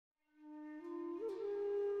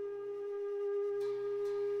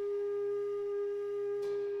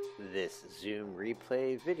This Zoom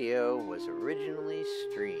replay video was originally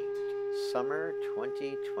streamed summer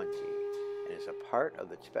 2020 and is a part of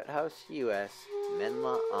the Tibet House US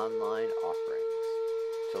Menla online offerings.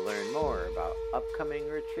 To learn more about upcoming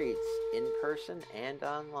retreats in person and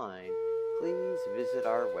online, please visit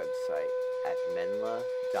our website at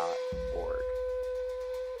menla.org.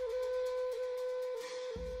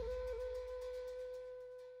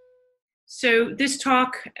 So this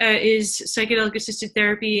talk is psychedelic-assisted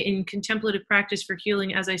therapy in contemplative practice for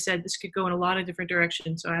healing. As I said, this could go in a lot of different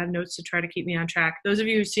directions, so I have notes to try to keep me on track. Those of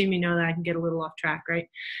you who've seen me know that I can get a little off track, right?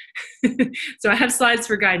 So I have slides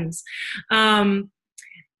for guidance. I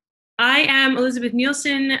am Elizabeth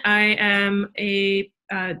Nielson. I am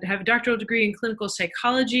have a doctoral degree in clinical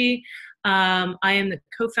psychology. I am the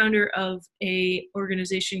co-founder of an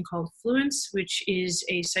organization called Fluence, which is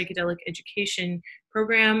a psychedelic education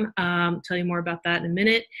program. Tell you more about that in a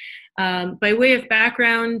minute. By way of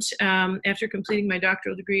background, after completing my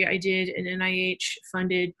doctoral degree, I did an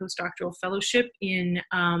NIH-funded postdoctoral fellowship in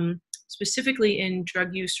specifically in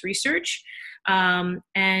drug use research,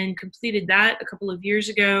 and completed that a couple of years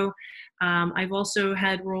ago. I've also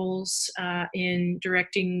had roles in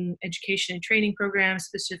directing education and training programs,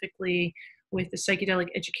 specifically with the Psychedelic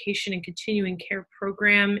Education and Continuing Care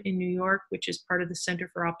Program in New York, which is part of the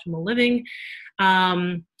Center for Optimal Living.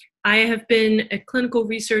 I have been a clinical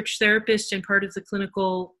research therapist and part of the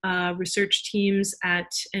clinical research teams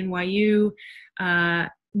at NYU,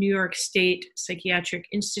 New York State Psychiatric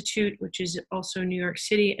Institute, which is also New York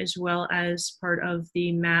City, as well as part of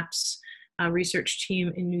the MAPS research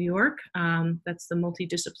team in New York. That's the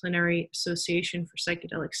Multidisciplinary Association for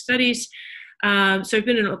Psychedelic Studies. So I've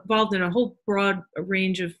been involved in a whole broad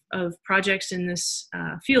range of projects in this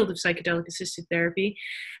field of psychedelic-assisted therapy.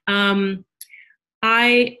 One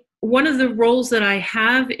of the roles that I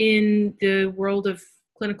have in the world of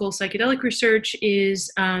clinical psychedelic research is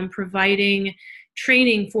providing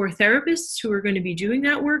training for therapists who are going to be doing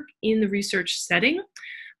that work in the research setting.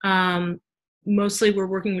 Mostly we're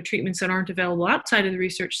working with treatments that aren't available outside of the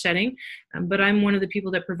research setting, but I'm one of the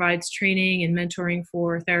people that provides training and mentoring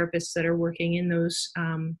for therapists that are working in those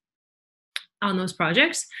on those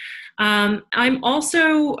projects. I'm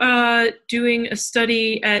also doing a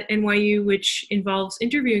study at NYU which involves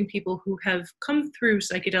interviewing people who have come through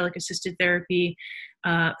psychedelic-assisted therapy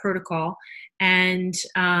protocol and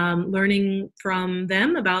learning from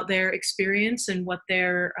them about their experience and what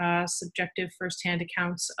their subjective firsthand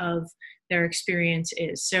accounts of their experience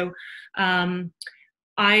is. So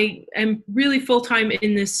I am really full-time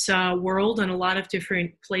in this world in a lot of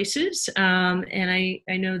different places, and I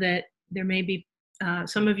know that there may be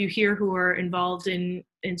some of you here who are involved in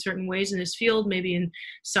certain ways in this field, maybe in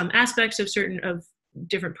some aspects of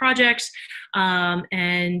different projects,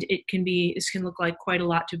 and this can look like quite a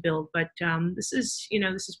lot to build, but this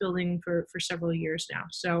is building for several years now.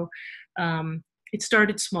 So it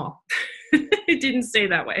started small. It didn't stay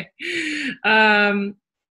that way.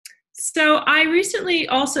 So I recently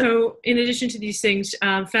also, in addition to these things,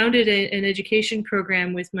 founded an education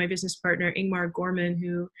program with my business partner, Ingmar Gorman,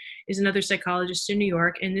 who is another psychologist in New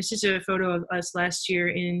York. And this is a photo of us last year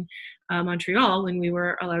in Montreal when we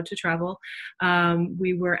were allowed to travel.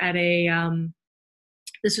 We were at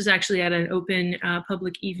this was actually at an open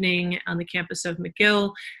public evening on the campus of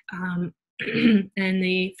McGill. And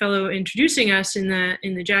the fellow introducing us in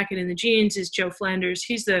the jacket and the jeans is Joe Flanders.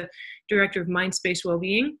 He's the director of Mindspace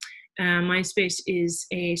Wellbeing. Mindspace is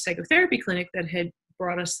a psychotherapy clinic that had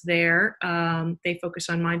brought us there. They focus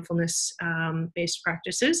on mindfulness based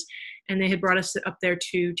practices, and they had brought us up there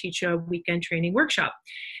to teach a weekend training workshop.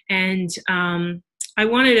 And I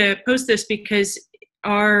wanted to post this because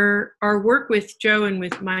our work with Joe and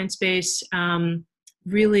with Mindspace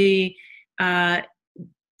really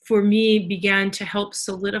for me began to help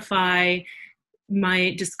solidify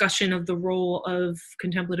my discussion of the role of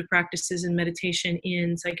contemplative practices and meditation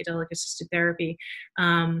in psychedelic-assisted therapy.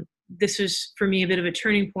 This was, for me, a bit of a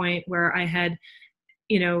turning point where I had,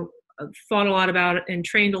 thought a lot about it and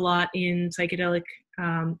trained a lot in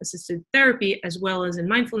psychedelic-assisted therapy, as well as in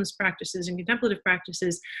mindfulness practices and contemplative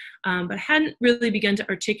practices, but hadn't really begun to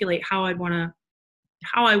articulate how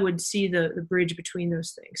I would see the bridge between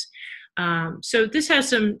those things. So this has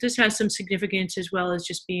some significance, as well as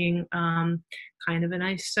just being kind of a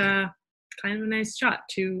nice shot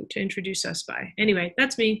to introduce us by. Anyway,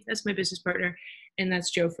 that's me. That's my business partner, and that's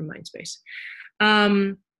Joe from Mindspace.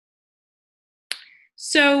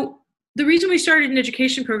 So the reason we started an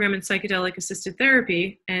education program in psychedelic-assisted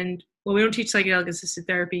therapy, and well, we don't teach psychedelic-assisted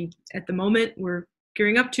therapy at the moment. We're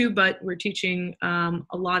gearing up to, but we're teaching a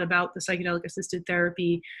lot about the psychedelic-assisted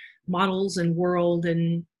therapy models and world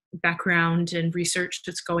and background and research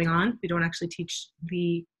that's going on. We don't actually teach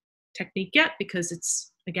the technique yet because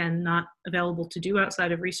it's, again, not available to do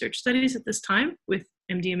outside of research studies at this time with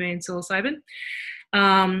MDMA and psilocybin.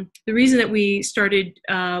 The reason that we started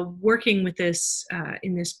working with this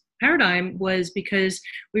in this paradigm was because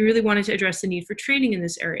we really wanted to address the need for training in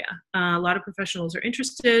this area. A lot of professionals are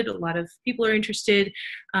interested, a lot of people are interested,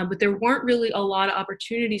 but there weren't really a lot of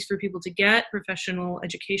opportunities for people to get professional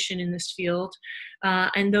education in this field.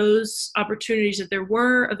 And those opportunities that there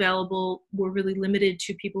were available were really limited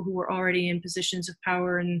to people who were already in positions of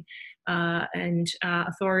power and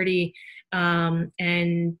authority, and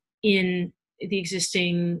in the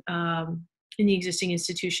existing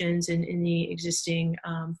institutions and in the existing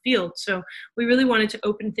field. So we really wanted to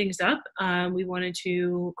open things up. We wanted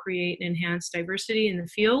to create and enhance diversity in the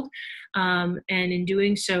field, and in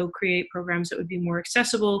doing so, create programs that would be more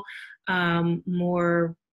accessible,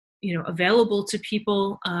 more available to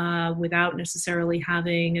people without necessarily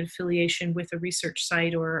having an affiliation with a research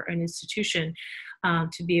site or an institution,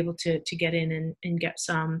 to be able to get in and get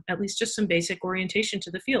some, at least just some basic orientation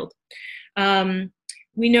to the field.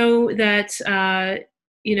 We know that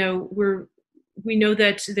we know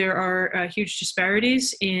that there are huge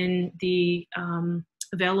disparities in the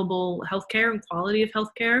available healthcare and quality of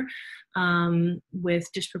healthcare,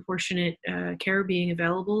 with disproportionate care being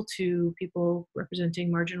available to people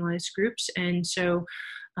representing marginalized groups. And so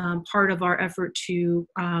part of our effort to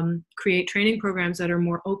create training programs that are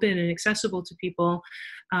more open and accessible to people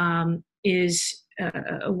is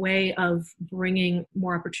a way of bringing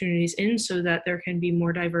more opportunities in so that there can be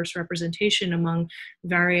more diverse representation among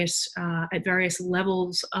at various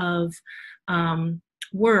levels of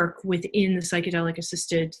work within the psychedelic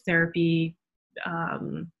assisted therapy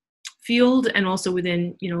field, and also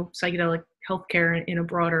within psychedelic healthcare in a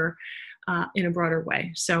broader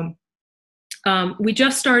way. So we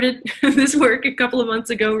just started this work a couple of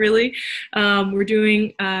months ago, really. We're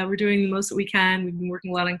doing the most that we can. We've been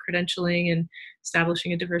working a lot on credentialing and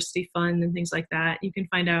establishing a diversity fund and things like that. You can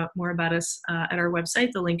find out more about us at our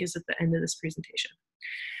website. The link is at the end of this presentation.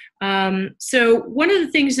 So one of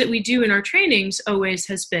the things that we do in our trainings always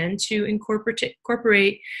has been to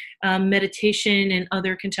incorporate meditation and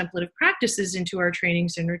other contemplative practices into our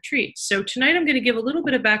trainings and retreats. So tonight I'm going to give a little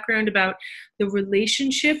bit of background about the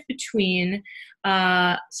relationship between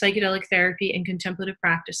psychedelic therapy and contemplative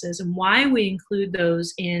practices, and why we include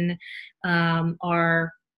those in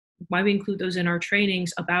our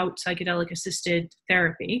trainings about psychedelic assisted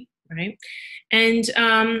therapy, right?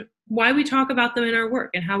 And why we talk about them in our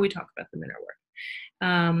work and how we talk about them in our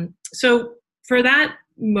work. So for that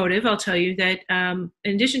motive, I'll tell you that in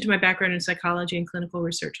addition to my background in psychology and clinical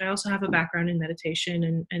research, I also have a background in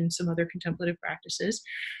meditation and some other contemplative practices.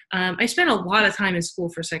 I spent a lot of time in school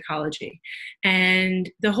for psychology. And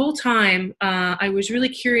the whole time, I was really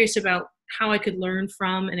curious about how I could learn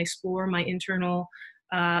from and explore my internal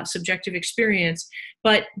subjective experience,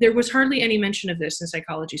 but there was hardly any mention of this in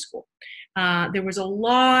psychology school. There was a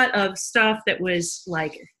lot of stuff that was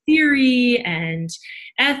like theory and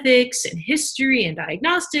ethics and history and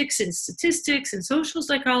diagnostics and statistics and social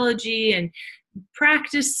psychology and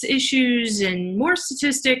practice issues and more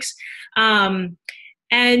statistics. And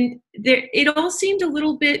it all seemed a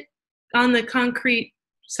little bit on the concrete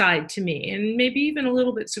side to me, and maybe even a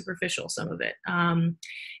little bit superficial, some of it.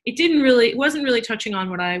 It wasn't really touching on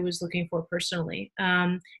what I was looking for personally.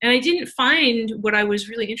 And I didn't find what I was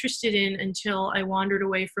really interested in until I wandered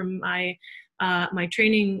away from my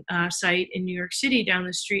training site in New York City, down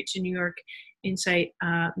the street to New York Insight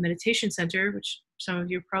Meditation Center, which some of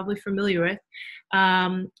you are probably familiar with,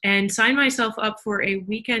 and signed myself up for a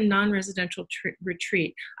weekend non-residential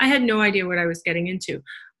retreat. I had no idea what I was getting into,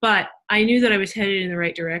 but I knew that I was headed in the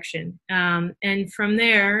right direction. And from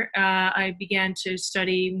there, I began to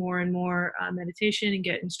study more and more meditation and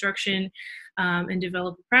get instruction and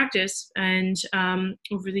develop a practice. And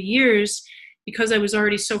over the years, because I was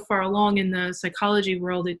already so far along in the psychology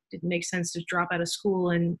world, it didn't make sense to drop out of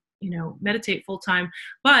school and meditate full time.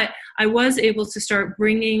 But I was able to start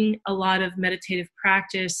bringing a lot of meditative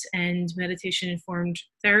practice and meditation informed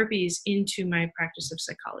therapies into my practice of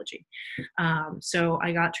psychology. So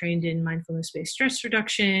I got trained in mindfulness-based stress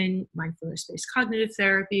reduction, mindfulness-based cognitive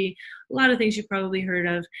therapy, a lot of things you've probably heard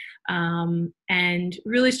of, and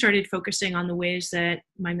really started focusing on the ways that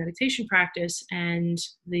my meditation practice and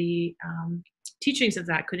the teachings of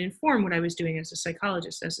that could inform what I was doing as a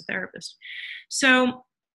psychologist, as a therapist. So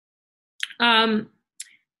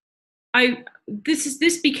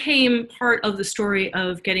this became part of the story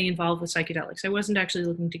of getting involved with psychedelics. I wasn't actually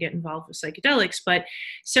looking to get involved with psychedelics, but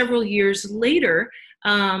several years later,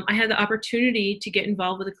 I had the opportunity to get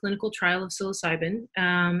involved with a clinical trial of psilocybin,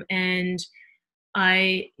 and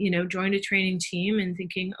I, joined a training team and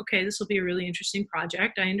thinking, okay, this will be a really interesting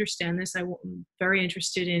project. I understand this. I'm very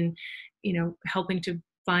interested in, helping to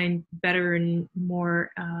find better and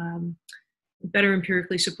more better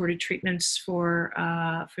empirically supported treatments for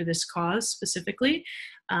this cause specifically,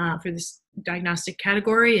 for this diagnostic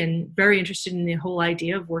category, and very interested in the whole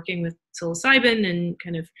idea of working with psilocybin and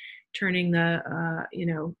kind of turning the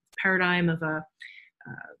paradigm of a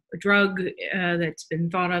drug that's been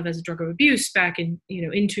thought of as a drug of abuse back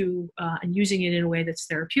into and using it in a way that's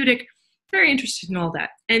therapeutic. Very interested in all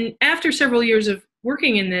that. And after several years of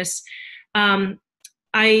working in this,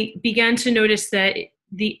 I began to notice that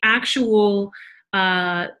the actual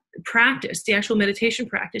practice, the actual meditation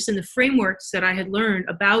practice, and the frameworks that I had learned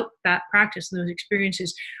about that practice and those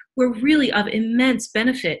experiences were really of immense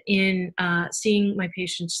benefit in seeing my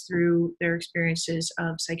patients through their experiences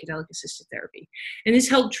of psychedelic-assisted therapy. And this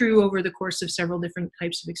held true over the course of several different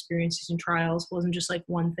types of experiences and trials. It wasn't just like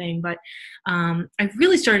one thing, but I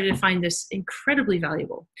really started to find this incredibly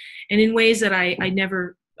valuable, and in ways that I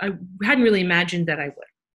hadn't really imagined that I would.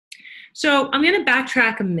 So I'm going to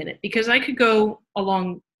backtrack a minute because I could go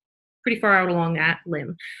along pretty far out along that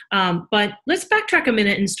limb. But let's backtrack a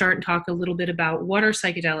minute and start and talk a little bit about what are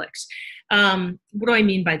psychedelics. What do I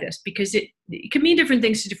mean by this? Because it can mean different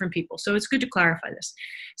things to different people. So it's good to clarify this.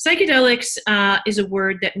 Psychedelics is a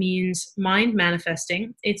word that means mind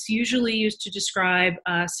manifesting. It's usually used to describe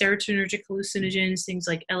serotonergic hallucinogens, things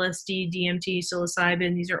like LSD, DMT,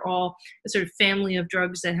 psilocybin. These are all a sort of family of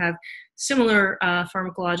drugs that have similar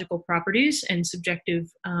pharmacological properties and subjective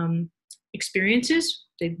experiences.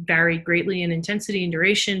 They vary greatly in intensity and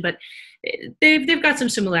duration, but they've got some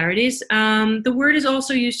similarities. The word is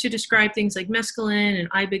also used to describe things like mescaline and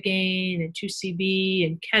ibogaine and 2CB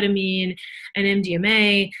and ketamine and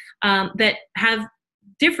MDMA that have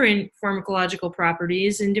different pharmacological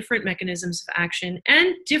properties and different mechanisms of action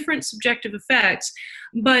and different subjective effects.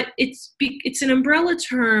 But it's an umbrella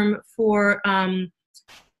term for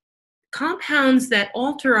compounds that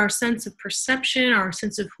alter our sense of perception, our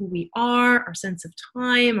sense of who we are, our sense of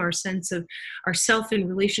time, our sense of ourself in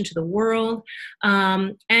relation to the world,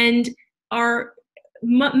 and are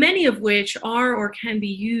many of which are or can be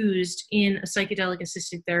used in a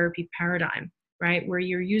psychedelic-assisted therapy paradigm, right, where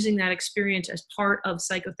you're using that experience as part of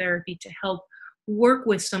psychotherapy to help work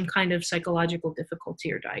with some kind of psychological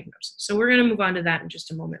difficulty or diagnosis. So we're going to move on to that in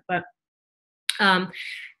just a moment, but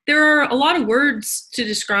there are a lot of words to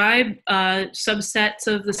describe subsets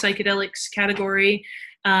of the psychedelics category,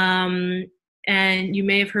 and you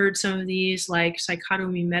may have heard some of these, like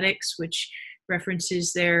psychotomimetics, which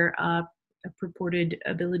references their purported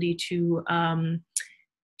ability to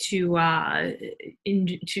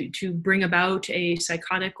bring about a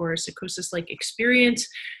psychotic or a psychosis-like experience.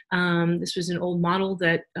 This was an old model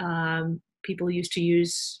that people used to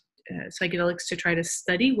use psychedelics to try to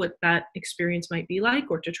study what that experience might be like,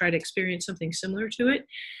 or to try to experience something similar to it.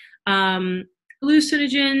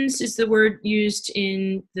 Hallucinogens is the word used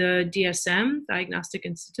in the DSM, Diagnostic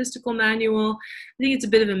and Statistical Manual. I think it's a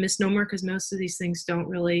bit of a misnomer because most of these things don't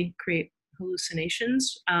really create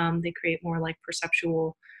hallucinations. They create more like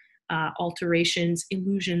perceptual alterations,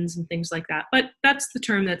 illusions, and things like that. But that's the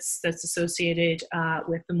term that's associated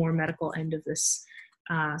with the more medical end of this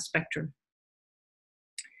spectrum.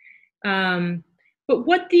 But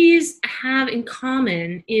what these have in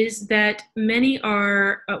common is that many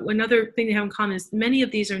are, another thing they have in common is many of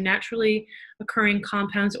these are naturally occurring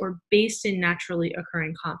compounds or based in naturally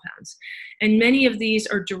occurring compounds. And many of these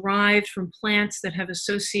are derived from plants that have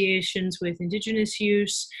associations with indigenous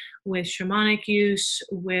use, with shamanic use,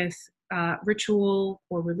 with ritual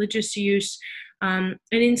or religious use. And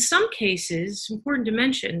in some cases, it's important to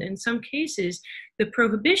mention, in some cases, the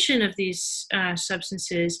prohibition of these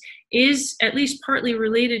substances is at least partly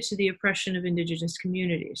related to the oppression of indigenous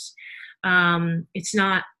communities. It's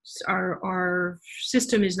not, our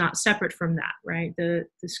system is not separate from that, right? The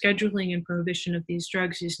scheduling and prohibition of these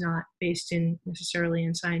drugs is not based necessarily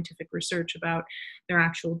in scientific research about their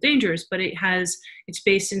actual dangers, but it's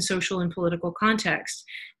based in social and political context,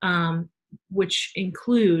 which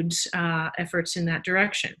includes efforts in that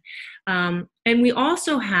direction. And we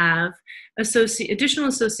also have additional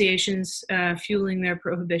associations fueling their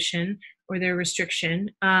prohibition or their restriction.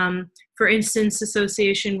 For instance,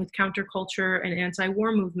 association with counterculture and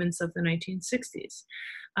anti-war movements of the 1960s.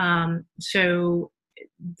 So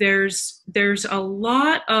there's a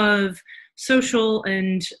lot of social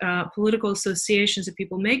and political associations that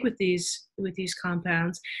people make with these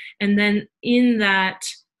compounds, and then in that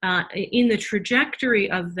in the trajectory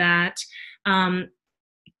of that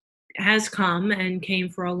has come and came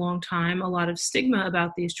for a long time a lot of stigma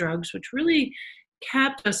about these drugs, which really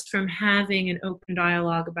kept us from having an open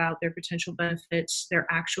dialogue about their potential benefits, their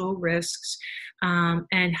actual risks,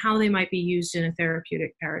 and how they might be used in a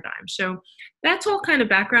therapeutic paradigm. So that's all kind of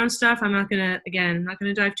background stuff. I'm not going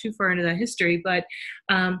to dive too far into that history, but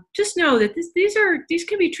just know that these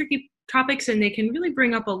can be tricky topics, and they can really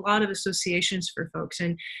bring up a lot of associations for folks.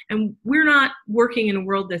 And we're not working in a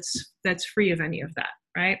world that's free of any of that,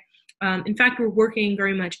 right? In fact, we're working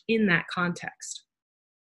very much in that context.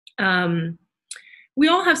 We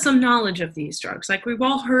all have some knowledge of these drugs. Like, we've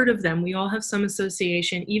all heard of them. We all have some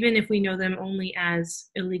association, even if we know them only as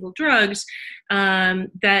illegal drugs.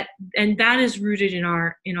 That is rooted in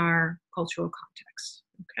our cultural context.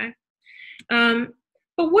 Okay.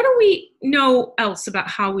 But what do we know else about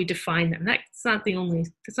how we define them? That's not the only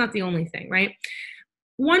thing, right?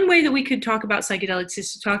 One way that we could talk about psychedelics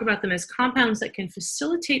is to talk about them as compounds that can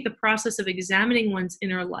facilitate the process of examining one's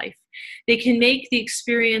inner life. They can make the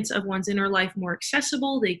experience of one's inner life more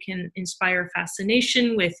accessible. They can inspire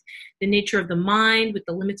fascination with the nature of the mind, with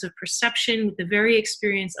the limits of perception, with the very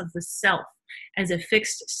experience of the self as a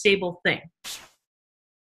fixed, stable thing,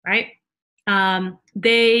 right?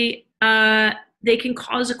 They can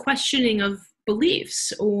cause a questioning of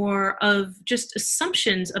beliefs or of just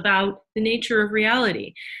assumptions about the nature of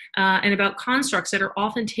reality and about constructs that are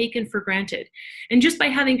often taken for granted. And just by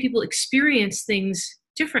having people experience things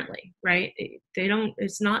differently, right?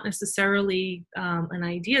 It's not necessarily an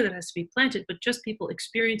idea that has to be planted, but just people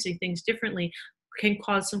experiencing things differently can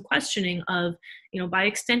cause some questioning of, by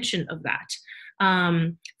extension of that.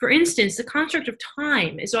 For instance, the construct of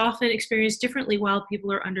time is often experienced differently while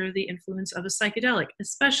people are under the influence of a psychedelic,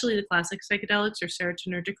 especially the classic psychedelics or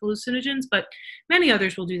serotonergic hallucinogens, but many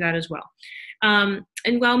others will do that as well. And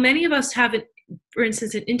while many of us have, for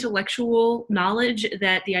instance, an intellectual knowledge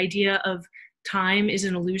that the idea of time is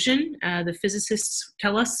an illusion, the physicists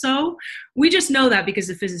tell us so. We just know that because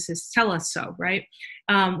the physicists tell us so, right?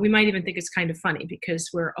 We might even think it's kind of funny because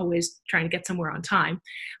we're always trying to get somewhere on time.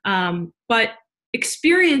 But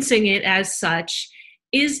experiencing it as such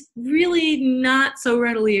is really not so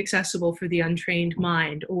readily accessible for the untrained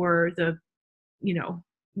mind or the,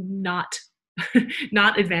 not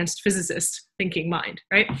advanced physicist thinking mind,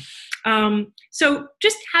 right? So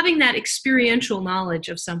just having that experiential knowledge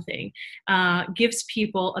of something gives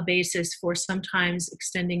people a basis for sometimes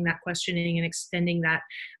extending that questioning and extending that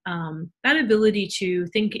ability to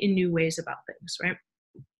think in new ways about things, right?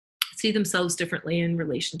 See themselves differently in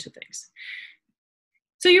relation to things.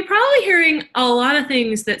 So you're probably hearing a lot of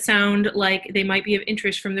things that sound like they might be of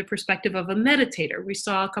interest from the perspective of a meditator. We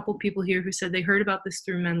saw a couple people here who said they heard about this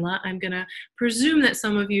through Menla. I'm going to presume that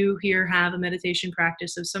some of you here have a meditation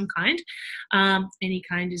practice of some kind. Any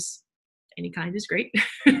kind is great.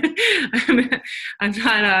 I'm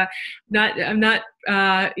not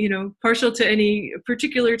partial to any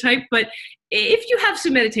particular type, but if you have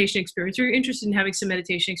some meditation experience or you're interested in having some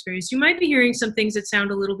meditation experience, you might be hearing some things that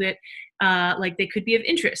sound a little bit like they could be of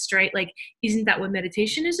interest, right? Like, isn't that what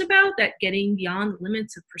meditation is about? That getting beyond the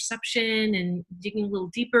limits of perception and digging a little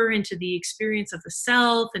deeper into the experience of the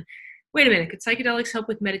self. And wait a minute, could psychedelics help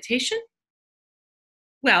with meditation?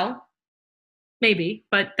 Well, maybe,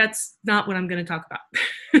 but that's not what I'm going to talk about.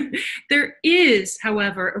 There is,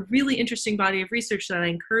 however, a really interesting body of research that I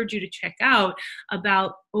encourage you to check out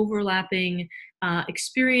about overlapping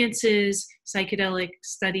experiences, psychedelic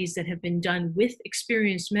studies that have been done with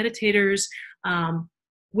experienced meditators,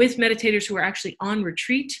 with meditators who are actually on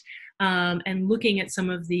retreat, and looking at some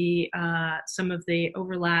of the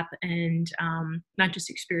overlap and not just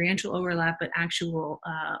experiential overlap, but actual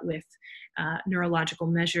with neurological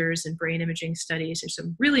measures and brain imaging studies. There's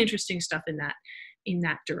some really interesting stuff in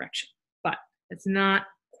that direction, but it's not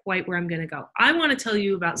quite where I'm going to go. I want to tell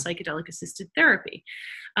you about psychedelic assisted therapy.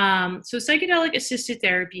 So psychedelic assisted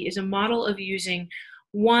therapy is a model of using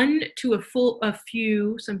one to a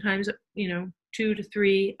few, sometimes 2 to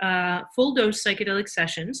 3 full dose psychedelic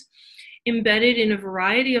sessions embedded in a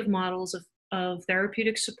variety of models of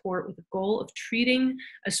therapeutic support with the goal of treating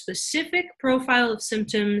a specific profile of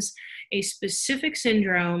symptoms, a specific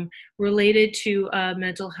syndrome related to a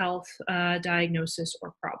mental health diagnosis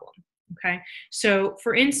or problem. Okay, so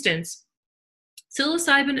for instance,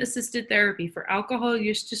 psilocybin-assisted therapy for alcohol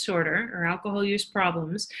use disorder or alcohol use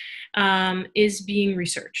problems is being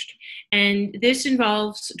researched. And this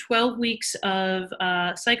involves 12 weeks of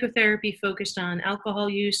psychotherapy focused on alcohol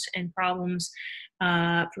use and problems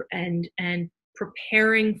and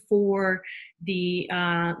preparing for the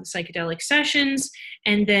psychedelic sessions,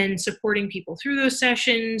 and then supporting people through those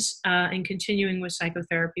sessions, and continuing with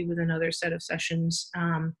psychotherapy with another set of sessions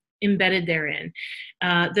embedded therein.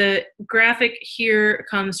 The graphic here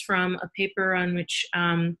comes from a paper on which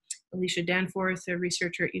Alicia Danforth, a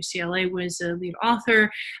researcher at UCLA, was a lead author,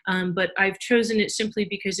 but I've chosen it simply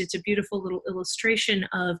because it's a beautiful little illustration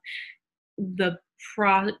of the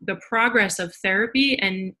progress of therapy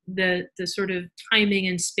and the sort of timing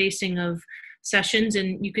and spacing of sessions.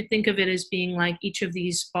 And you could think of it as being like each of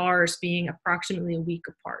these bars being approximately a week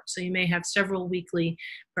apart. So you may have several weekly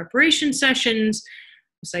preparation sessions,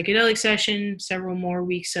 a psychedelic session, several more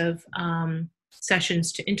weeks of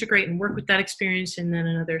sessions to integrate and work with that experience, and then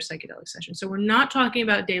another psychedelic session. So we're not talking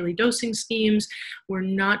about daily dosing schemes. We're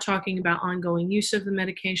not talking about ongoing use of the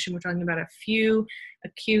medication. We're talking about a few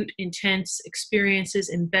acute, intense experiences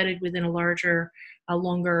embedded within a longer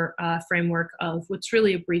framework of what's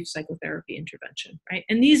really a brief psychotherapy intervention, right?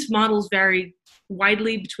 And these models vary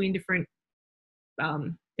widely between different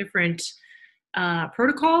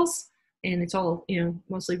protocols, and it's all,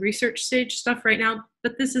 mostly research stage stuff right now,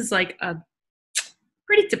 but this is like a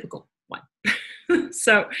pretty typical one.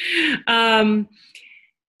 So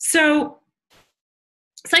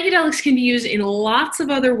psychedelics can be used in lots of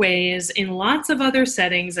other ways, in lots of other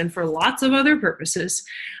settings, and for lots of other purposes.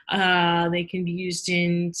 They can be used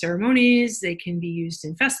in ceremonies, they can be used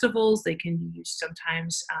in festivals, they can be used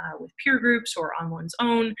sometimes with peer groups or on one's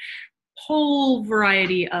own. Whole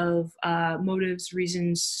variety of motives,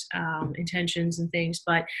 reasons, intentions, and things.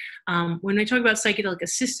 But when I talk about psychedelic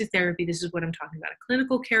assisted therapy, this is what I'm talking about: a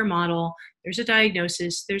clinical care model. There's a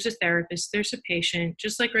diagnosis, there's a therapist, there's a patient,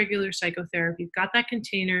 just like regular psychotherapy. You've got that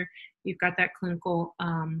container, you've got that clinical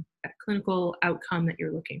outcome that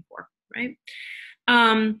you're looking for, right?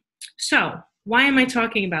 So why am I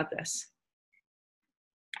talking about this?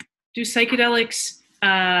 Does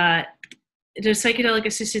psychedelic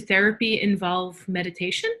assisted therapy involve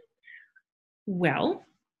meditation? Well,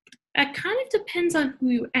 that kind of depends on who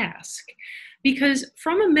you ask. Because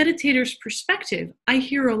from a meditator's perspective, I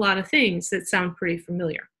hear a lot of things that sound pretty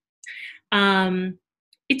familiar.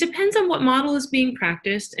 It depends on what model is being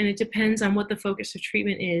practiced, and it depends on what the focus of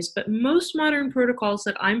treatment is. But most modern protocols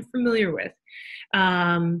that I'm familiar with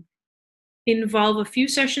involve a few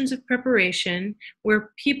sessions of preparation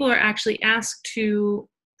where people are actually asked to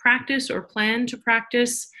practice or plan to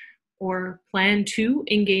practice or plan to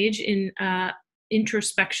engage in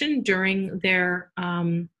introspection during their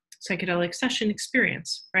psychedelic session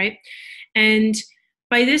experience, right? And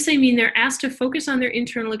by this, I mean they're asked to focus on their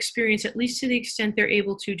internal experience, at least to the extent they're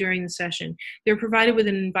able to during the session. They're provided with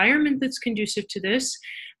an environment that's conducive to this.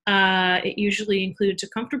 It usually includes a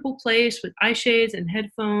comfortable place with eye shades and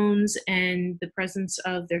headphones and the presence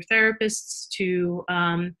of their therapists to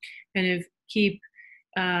kind of keep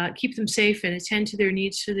them safe and attend to their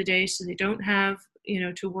needs for the day, so they don't have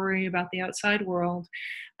to worry about the outside world,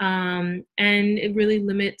 and it really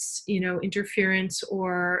limits interference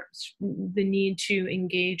or the need to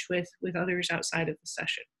engage with others outside of the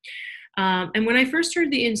session. And when I first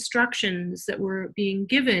heard the instructions that were being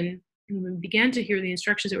given, and we began to hear the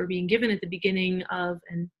instructions that were being given at the beginning of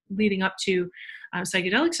and leading up to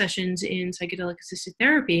psychedelic sessions in psychedelic assisted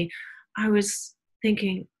therapy, I was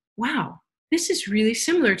thinking, wow, this is really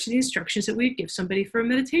similar to the instructions that we'd give somebody for a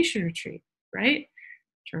meditation retreat, right?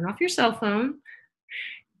 Turn off your cell phone.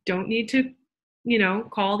 Don't need to,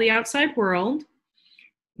 call the outside world.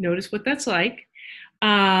 Notice what that's like.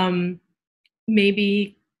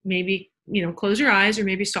 Maybe, close your eyes, or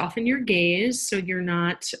maybe soften your gaze so you're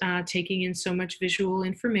not taking in so much visual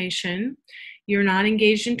information. You're not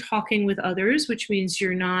engaged in talking with others, which means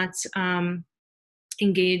you're not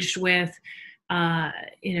engaged with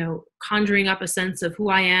conjuring up a sense of who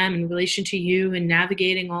I am in relation to you and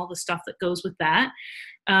navigating all the stuff that goes with that.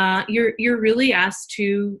 You're really asked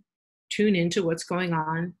to tune into what's going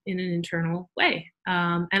on in an internal way.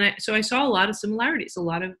 So I saw a lot of similarities, a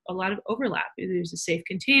lot of overlap. There's a safe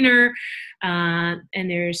container, and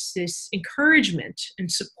there's this encouragement and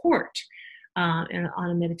support. And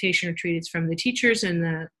on a meditation retreat, it's from the teachers and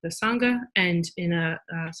the Sangha, and in a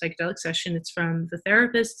psychedelic session, it's from the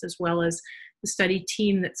therapists as well as the study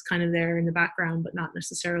team that's kind of there in the background, but not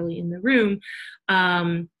necessarily in the room.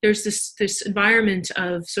 There's this environment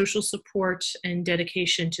of social support and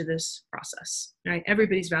dedication to this process, right?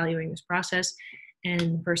 Everybody's valuing this process,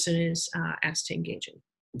 and the person is asked to engage in.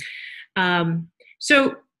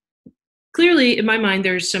 So clearly, in my mind,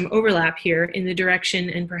 there's some overlap here in the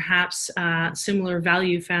direction and perhaps similar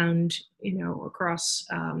value found, across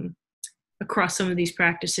across some of these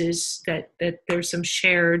practices that there's some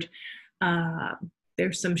shared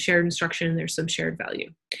instruction and there's some shared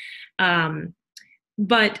value.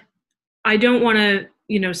 But I don't want to,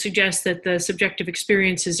 suggest that the subjective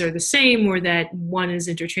experiences are the same or that one is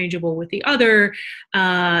interchangeable with the other.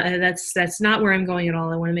 That's not where I'm going at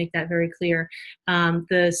all. I want to make that very clear.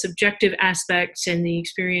 The subjective aspects and the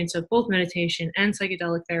experience of both meditation and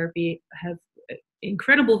psychedelic therapy have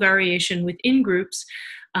incredible variation within groups.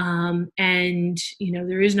 And,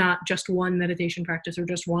 there is not just one meditation practice or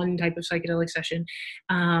just one type of psychedelic session.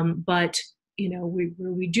 But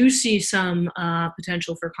we do see some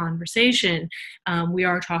potential for conversation. We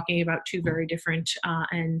are talking about two very different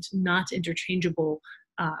and not interchangeable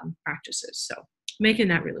practices. So making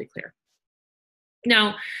that really clear.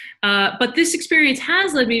 Now, but this experience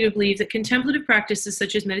has led me to believe that contemplative practices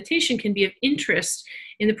such as meditation can be of interest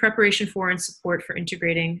in the preparation for and support for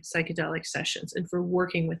integrating psychedelic sessions and for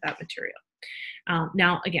working with that material.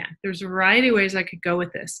 Now, again, there's a variety of ways I could go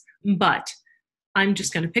with this, but I'm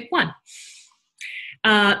just going to pick one.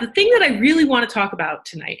 The thing that I really want to talk about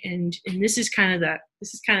tonight, and this is kind of the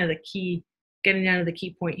key, getting down to the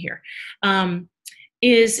key point here,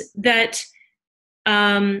 is that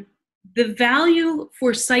the value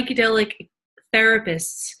for psychedelic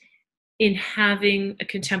therapists in having a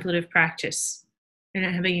contemplative practice and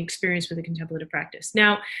having experience with a contemplative practice.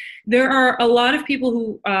 Now, there are a lot of people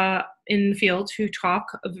who in the field who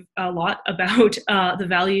talk a lot about the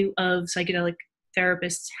value of psychedelic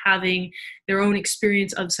therapists having their own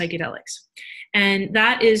experience of psychedelics, and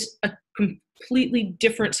that is a completely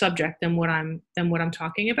different subject than what I'm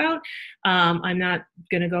talking about. I'm not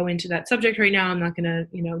going to go into that subject right now. I'm not going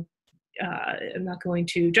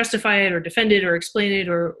to justify it or defend it or explain it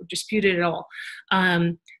or dispute it at all.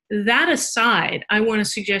 That aside, I want to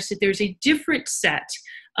suggest that there's a different set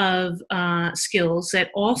of skills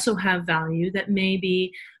that also have value that may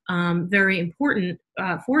be very important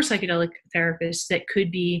for psychedelic therapists that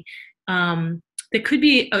could be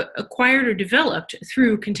acquired or developed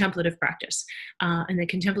through contemplative practice. And the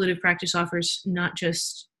contemplative practice offers not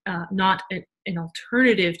just not an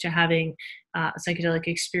alternative to having a psychedelic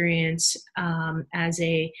experience as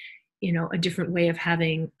a different way of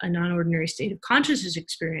having a non-ordinary state of consciousness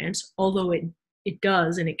experience, although it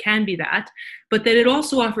does and it can be that, but that it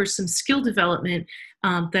also offers some skill development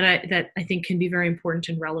that I think can be very important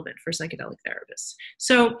and relevant for psychedelic therapists.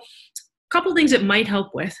 So a couple things it might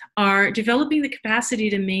help with are developing the capacity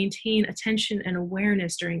to maintain attention and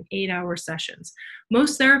awareness during 8-hour sessions.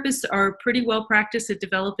 Most therapists are pretty well practiced at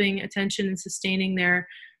developing attention and sustaining their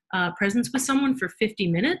presence with someone for 50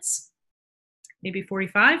 minutes, maybe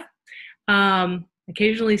 45,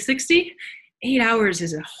 occasionally 60. 8 hours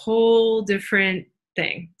is a whole different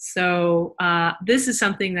thing. So this is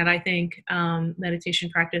something that I think meditation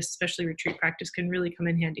practice, especially retreat practice, can really come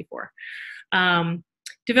in handy for.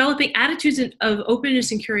 Developing attitudes of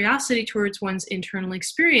openness and curiosity towards one's internal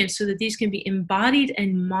experience so that these can be embodied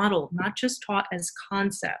and modeled, not just taught as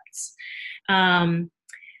concepts.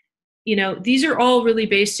 These are all really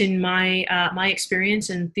based in my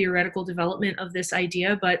experience and theoretical development of this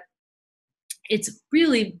idea, but it's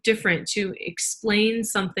really different to explain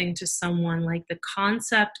something to someone like the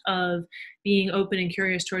concept of being open and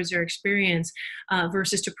curious towards their experience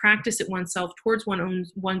versus to practice it oneself towards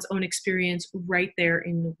one's own experience right there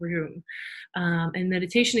in the room. And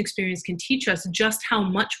meditation experience can teach us just how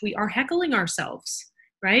much we are heckling ourselves,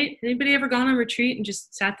 right? Anybody ever gone on retreat and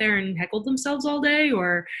just sat there and heckled themselves all day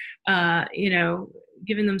or,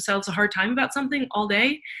 giving themselves a hard time about something all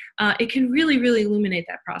day? It can really, really illuminate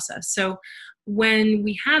that process. So when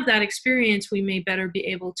we have that experience, we may better be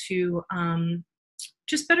able to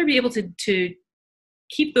to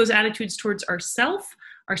keep those attitudes towards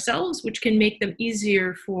ourselves, which can make them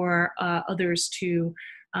easier for others to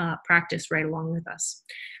practice right along with us.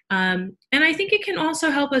 And I think it can also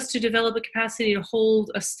help us to develop a capacity to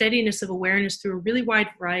hold a steadiness of awareness through a really wide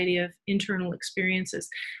variety of internal experiences.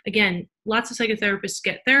 Again, lots of psychotherapists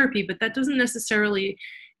get therapy, but that doesn't necessarily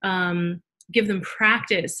give them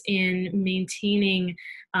practice in maintaining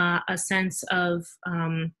a sense of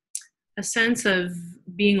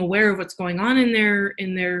being aware of what's going on in their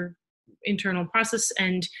internal process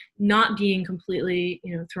and not being completely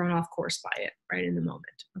thrown off course by it right in the moment.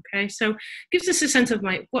 Okay, so it gives us a sense of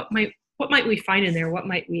what might we find in there, what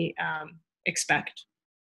might we expect,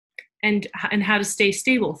 and how to stay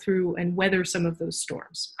stable through and weather some of those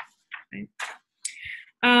storms. Right?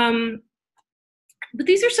 But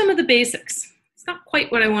these are some of the basics. It's not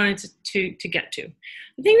quite what I wanted to get to.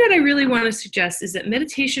 The thing that I really want to suggest is that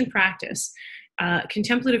meditation practice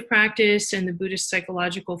Contemplative practice and the Buddhist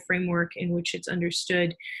psychological framework in which it's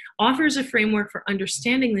understood offers a framework for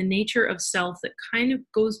understanding the nature of self that kind of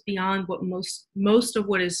goes beyond what most of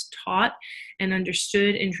what is taught and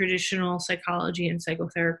understood in traditional psychology and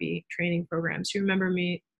psychotherapy training programs. You remember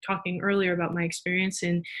me talking earlier about my experience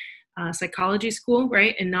in psychology school,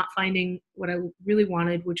 right? And not finding what I really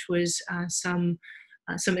wanted, which was some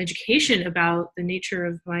education about the nature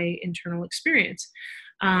of my internal experience.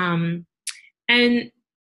 And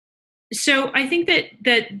so I think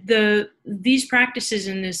that these practices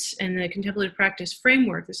and the contemplative practice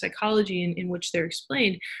framework, the psychology in which they're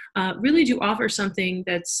explained, really do offer something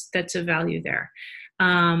that's of value there.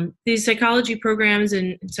 These psychology programs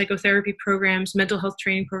and psychotherapy programs, mental health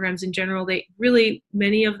training programs in general,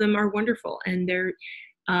 many of them are wonderful, and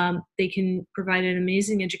they can provide an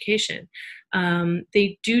amazing education.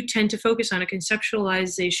 They do tend to focus on a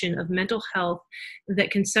conceptualization of mental health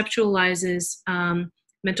that conceptualizes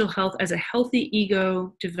mental health as a healthy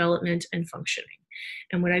ego, development, and functioning.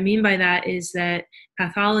 And what I mean by that is that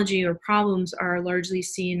pathology or problems are largely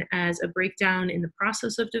seen as a breakdown in the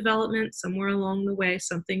process of development. Somewhere along the way,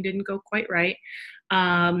 something didn't go quite right.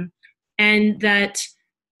 And that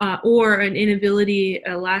or an inability,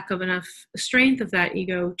 a lack of enough strength of that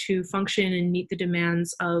ego to function and meet the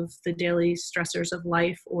demands of the daily stressors of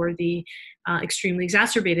life, or the extremely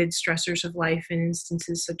exacerbated stressors of life in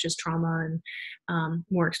instances such as trauma and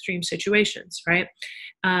more extreme situations, right?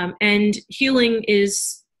 And healing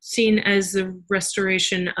is seen as the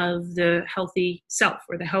restoration of the healthy self,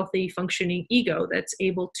 or the healthy functioning ego that's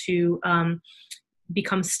able to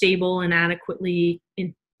become stable and adequately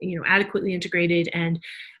integrated and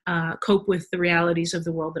cope with the realities of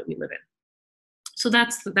the world that we live in. So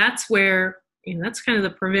that's where, that's kind of the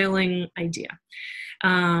prevailing idea.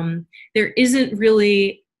 There isn't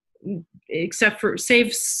really, except for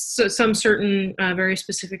some certain very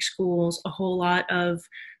specific schools, a whole lot of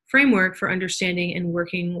framework for understanding and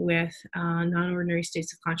working with non-ordinary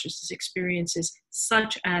states of consciousness experiences,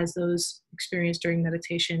 such as those experienced during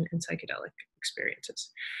meditation and psychedelic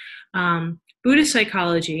experiences. Buddhist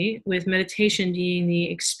psychology, with meditation being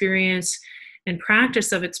the experience and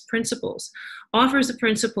practice of its principles, offers the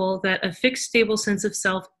principle that a fixed, stable sense of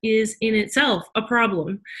self is in itself a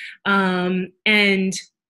problem, and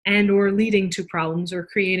or leading to problems, or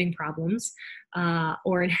creating problems,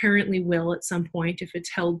 or inherently will at some point if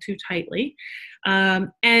it's held too tightly,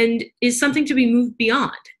 and is something to be moved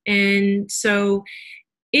beyond. And so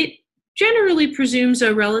it generally presumes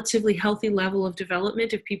a relatively healthy level of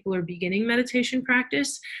development if people are beginning meditation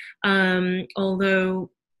practice,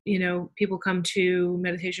 although people come to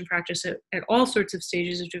meditation practice at all sorts of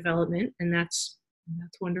stages of development, and that's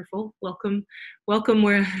wonderful. Welcome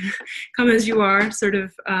where come as you are sort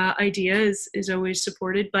of idea is always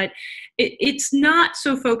supported, but it's not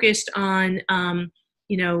so focused on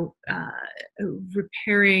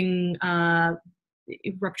repairing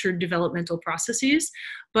ruptured developmental processes,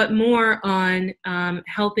 but more on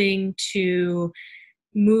helping to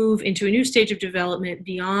move into a new stage of development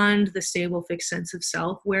beyond the stable, fixed sense of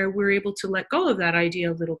self, where we're able to let go of that idea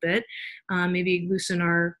a little bit, maybe loosen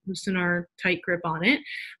our tight grip on it,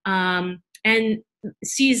 and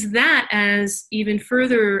sees that as even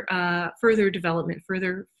further development,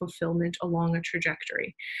 further fulfillment along a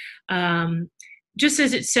trajectory. Just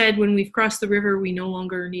as it said, when we've crossed the river, we no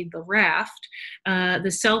longer need the raft.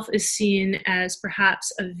 The self is seen as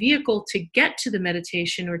perhaps a vehicle to get to the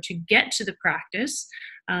meditation or to get to the practice,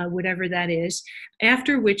 whatever that is,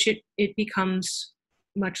 after which it becomes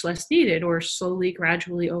much less needed, or slowly,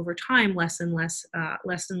 gradually over time, less and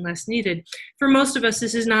less needed. For most of us,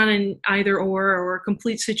 this is not an either or a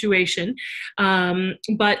complete situation,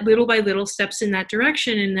 but little by little steps in that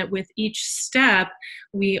direction, and that with each step,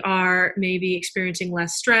 we are maybe experiencing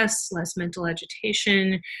less stress, less mental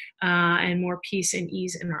agitation, and more peace and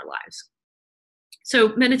ease in our lives.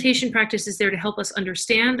 So meditation practice is there to help us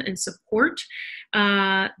understand and support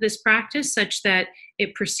this practice such that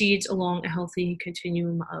it proceeds along a healthy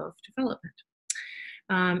continuum of development.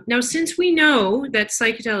 Now, since we know that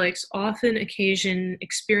psychedelics often occasion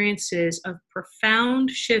experiences of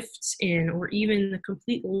profound shifts in, or even the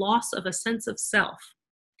complete loss of, a sense of self,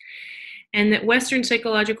 and that Western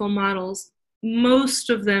psychological models, most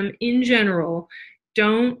of them in general,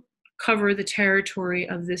 don't cover the territory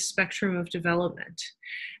of this spectrum of development,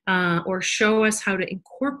 or show us how to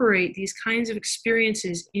incorporate these kinds of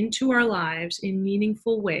experiences into our lives in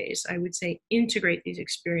meaningful ways. I would say integrate these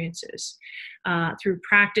experiences through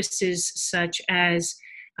practices such as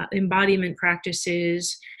embodiment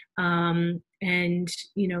practices, and,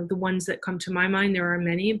 you know, the ones that come to my mind, there are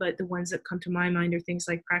many, but the ones that come to my mind are things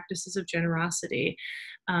like practices of generosity,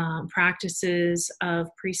 practices of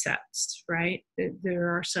precepts, right?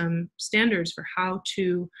 There are some standards for how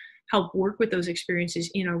to help work with those experiences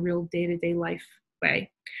in a real day-to-day life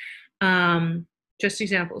way. Just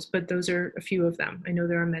examples, but those are a few of them. I know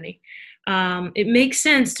there are many. It makes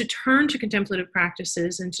sense to turn to contemplative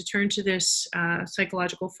practices and to turn to this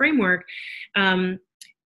psychological framework and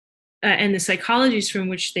the psychologies from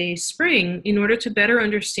which they spring in order to better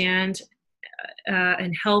understand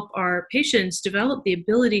and help our patients develop the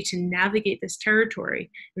ability to navigate this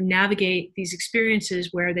territory, or navigate these experiences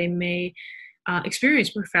where they may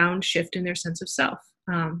experience profound shift in their sense of self.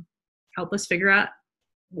 Help us figure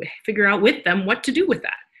out with them what to do with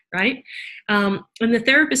that, right? And the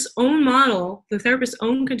therapist's own model, the therapist's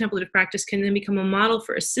own contemplative practice can then become a model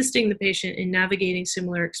for assisting the patient in navigating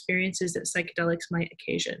similar experiences that psychedelics might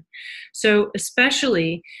occasion. So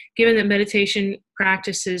especially given that meditation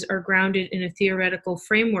practices are grounded in a theoretical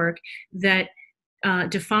framework that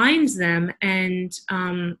defines them and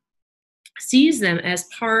sees them as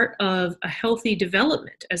part of a healthy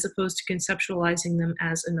development, as opposed to conceptualizing them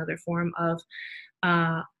as another form of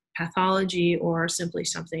pathology or simply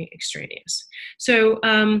something extraneous. So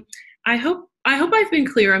I hope I've been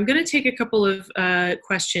clear. I'm going to take a couple of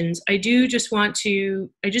questions. I just want to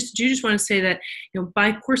say that, you know,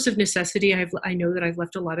 by course of necessity, I know that I've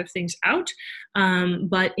left a lot of things out,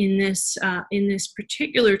 but in this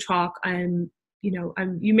particular talk,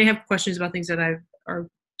 you may have questions about things that are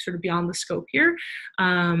sort of beyond the scope here.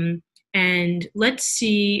 And let's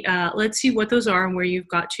see what those are and where you've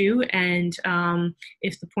got to. And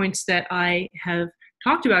if the points that I have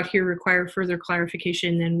talked about here require further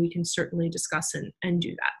clarification, then we can certainly discuss and do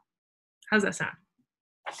that. How's that sound?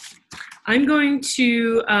 I'm going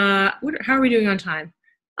to, how are we doing on time?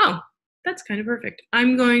 Oh, that's kind of perfect.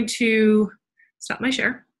 I'm going to stop my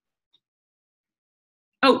share.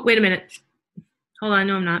 Oh, wait a minute. Hold on,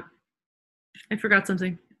 no, I'm not. I forgot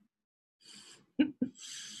something.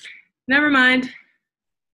 Never mind.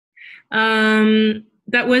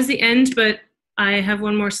 That was the end, but I have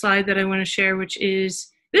one more slide that I want to share, which is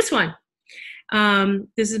this one.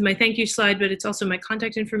 This is my thank you slide, but it's also my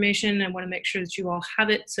contact information. I want to make sure that you all have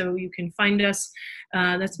it so you can find us.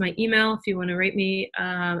 That's my email if you want to rate me,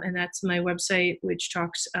 and that's my website, which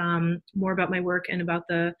talks more about my work and about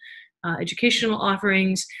the educational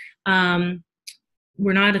offerings.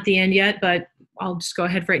 We're not at the end yet, but I'll just go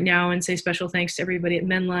ahead right now and say special thanks to everybody at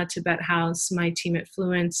Menla, Tibet House, my team at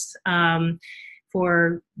Fluence,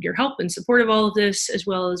 for your help and support of all of this, as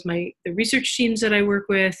well as the research teams that I work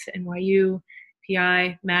with, NYU,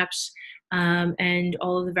 PI, MAPS, and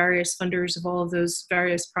all of the various funders of all of those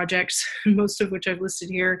various projects, most of which I've listed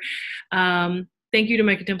here. Thank you to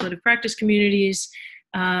my contemplative practice communities,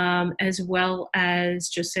 as well as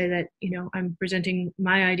just say that, you know, I'm presenting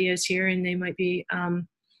my ideas here and they might be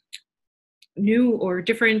new or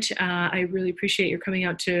different. I really appreciate your coming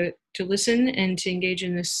out to listen and to engage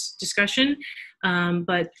in this discussion.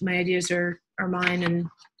 But my ideas are mine and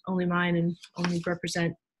only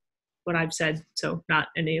represent what I've said. So not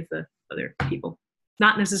any of the other people,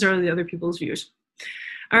 not necessarily the other people's views.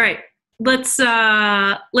 All right, let's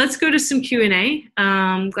go to some Q&A.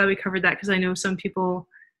 I'm glad we covered that because I know some people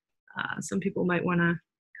might want to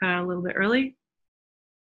cut out a little bit early.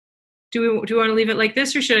 Do you want to leave it like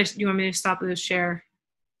this, or do you want me to stop this share?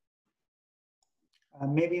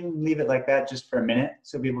 Maybe leave it like that just for a minute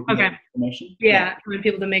so people can get information. Yeah, I want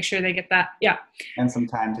people to make sure they get that. Yeah. And some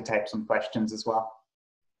time to type some questions as well.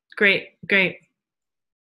 Great. All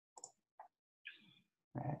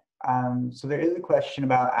right. So there is a question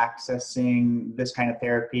about accessing this kind of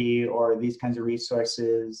therapy or these kinds of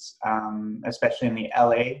resources, especially in the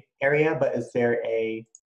LA area, but is there a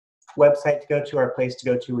website to go to or a place to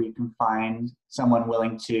go to where you can find someone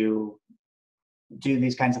willing to do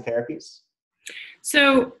these kinds of therapies?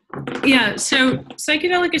 So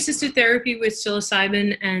psychedelic assisted therapy with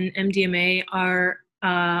psilocybin and MDMA are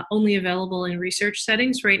only available in research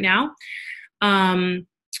settings right now in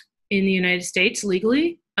the United States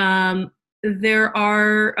legally. There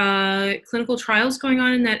are clinical trials going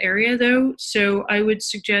on in that area though, so I would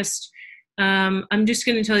suggest, I'm just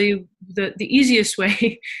going to tell you the easiest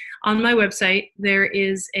way. On my website, there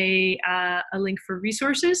is a link for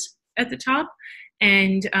resources at the top,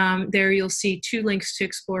 and there you'll see two links to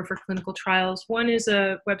explore for clinical trials. One is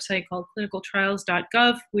a website called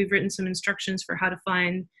clinicaltrials.gov. We've written some instructions for how to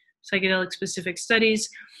find psychedelic-specific studies.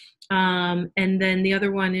 And then the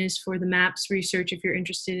other one is for the MAPS research. If you're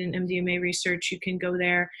interested in MDMA research, you can go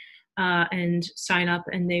there. and sign up,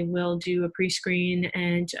 and they will do a pre-screen.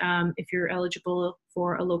 And if you're eligible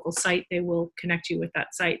for a local site, they will connect you with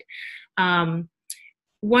that site.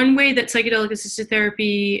 One way that psychedelic assisted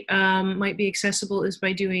therapy might be accessible is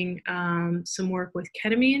by doing some work with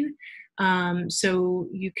ketamine. So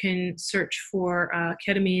you can search for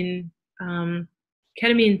ketamine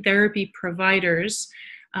therapy providers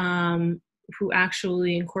who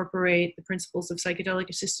actually incorporate the principles of psychedelic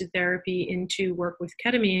assisted therapy into work with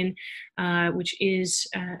ketamine, which is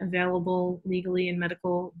available legally in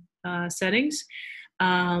medical settings.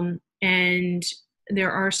 And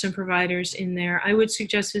there are some providers in there. I would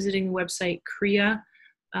suggest visiting the website KRIA,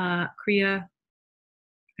 I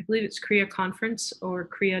believe it's KRIA Conference or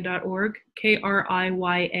KRIA.org,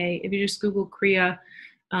 KRIYA. If you just Google KRIA,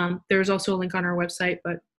 there's also a link on our website,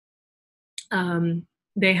 but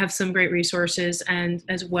they have some great resources, and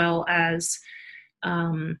as well as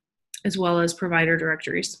provider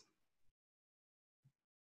directories.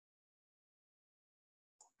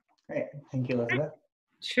 Great, thank you, Elizabeth.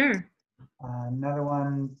 Sure. Another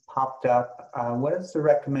one popped up. What is the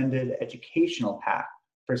recommended educational path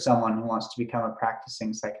for someone who wants to become a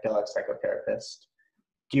practicing psychedelic psychotherapist?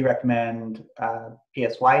 Do you recommend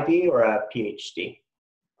PsyD or a PhD?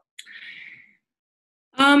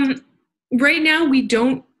 Right now, we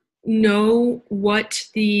don't know what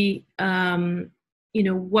the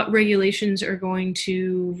what regulations are going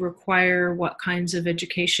to require what kinds of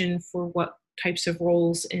education for what types of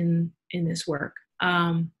roles in this work.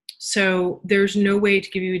 So there's no way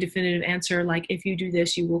to give you a definitive answer like, if you do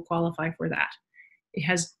this, you will qualify for that. It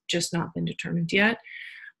has just not been determined yet.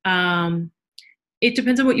 It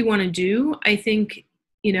depends on what you want to do. I think,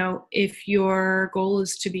 if your goal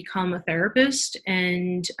is to become a therapist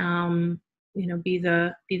and, be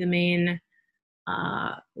the main,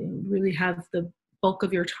 really have the bulk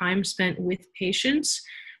of your time spent with patients,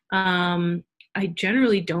 I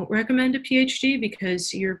generally don't recommend a PhD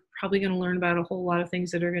because you're probably going to learn about a whole lot of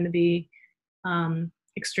things that are going to be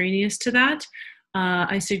extraneous to that.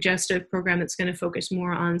 I suggest a program that's going to focus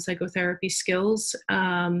more on psychotherapy skills,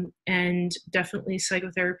 and definitely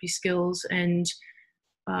psychotherapy skills and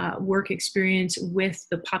work experience with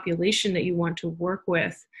the population that you want to work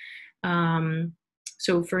with.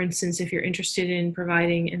 So for instance, if you're interested in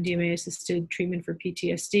providing MDMA-assisted treatment for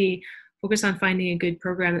PTSD, focus on finding a good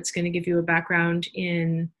program that's going to give you a background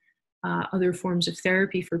in other forms of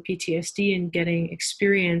therapy for PTSD and getting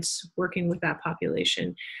experience working with that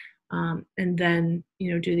population. And then,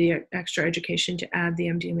 do the extra education to add the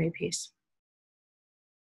MDMA piece.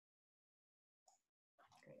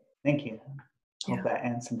 Thank you. Hope that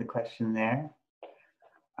answered the question there.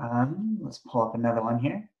 Let's pull up another one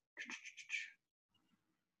here.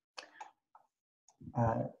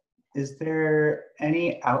 Is there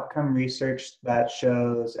any outcome research that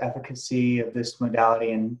shows efficacy of this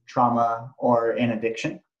modality in trauma or in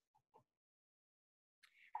addiction?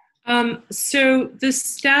 So the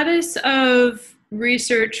status of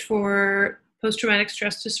research for post-traumatic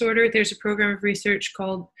stress disorder, there's a program of research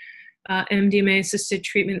called MDMA-assisted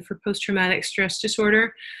treatment for post-traumatic stress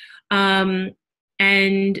disorder. And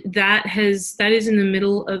that is in the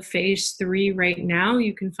middle of phase 3 right now.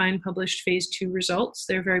 You can find published phase 2 results.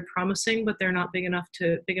 They're very promising, but they're not big enough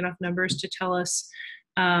numbers to tell us,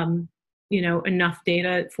 enough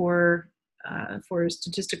data for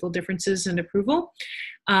statistical differences and approval.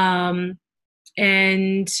 And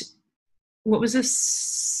what was the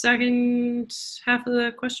second half of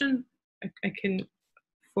the question? It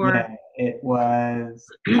was,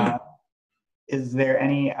 is there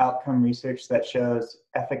any outcome research that shows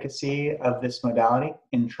efficacy of this modality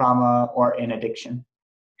in trauma or in addiction?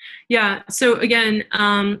 Yeah, so again,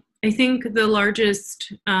 I think the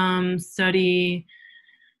largest study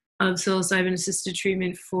of psilocybin-assisted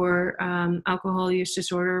treatment for alcohol use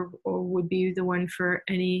disorder would be the one for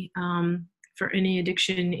any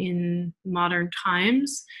addiction in modern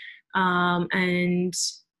times, and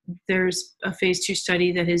there's a phase 2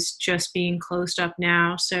 study that is just being closed up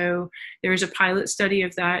now. So there's a pilot study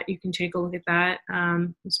of that. You can take a look at that.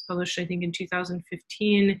 It was published, I think, in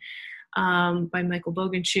 2015 by Michael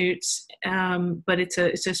Bogenschutz, but it's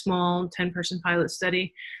a small 10-person pilot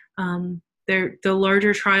study. The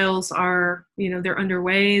larger trials are, they're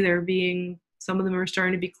underway. Some of them are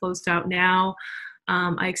starting to be closed out now.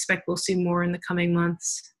 I expect we'll see more in the coming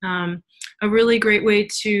months. A really great way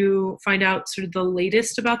to find out sort of the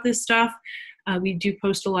latest about this stuff, we do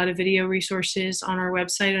post a lot of video resources on our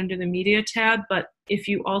website under the media tab, but if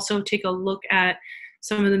you also take a look at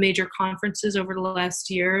some of the major conferences over the last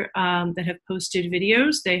year that have posted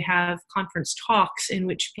videos, they have conference talks in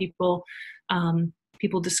which people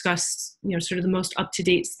people discuss, sort of the most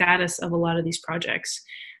up-to-date status of a lot of these projects.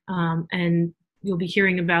 And you'll be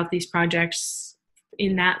hearing about these projects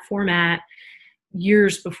in that format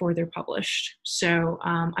years before they're published. So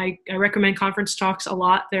I recommend conference talks a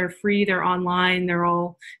lot. They're free, they're online, they're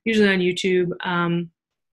all usually on YouTube.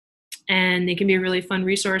 And they can be a really fun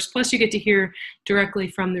resource. Plus you get to hear directly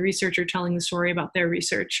from the researcher telling the story about their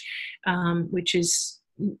research, which is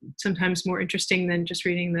sometimes more interesting than just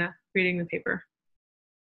reading the paper.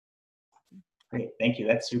 Great, thank you.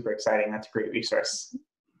 That's super exciting. That's a great resource.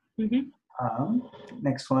 Mm-hmm.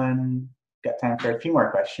 Next one, got time for a few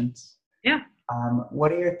more questions. Yeah.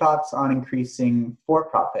 What are your thoughts on increasing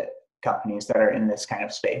for-profit companies that are in this kind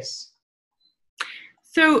of space?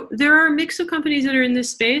 So there are a mix of companies that are in this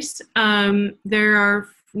space. There are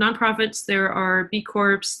nonprofits, there are B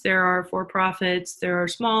Corps, there are for-profits, there are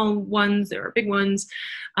small ones, there are big ones.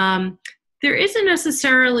 There isn't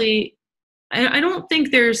necessarily, I don't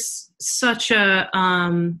think there's such a,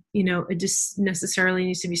 it just necessarily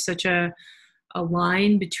needs to be such a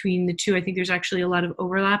line between the two. I think there's actually a lot of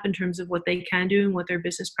overlap in terms of what they can do and what their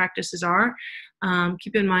business practices are.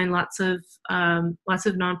 Keep in mind, lots of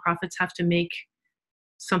nonprofits have to make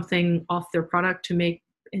something off their product to make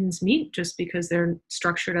ends meet just because they're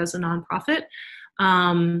structured as a nonprofit.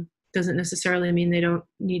 Doesn't necessarily mean they don't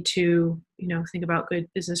need to, think about good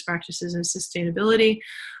business practices and sustainability.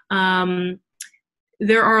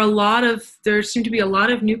 There seem to be a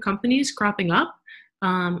lot of new companies cropping up.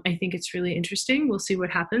 I think it's really interesting. We'll see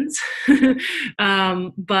what happens.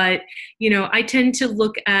 But, I tend to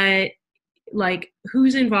look at like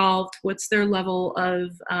who's involved, what's their level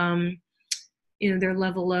of,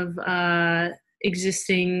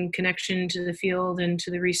 existing connection to the field and to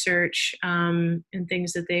the research, and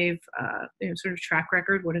things that they've, sort of track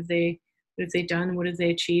record. What have they done? What have they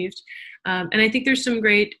achieved? And I think there's some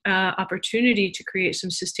great opportunity to create some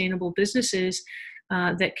sustainable businesses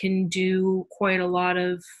that can do quite a lot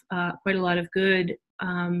of good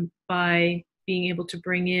by being able to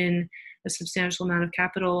bring in a substantial amount of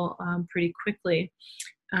capital pretty quickly.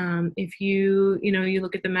 If you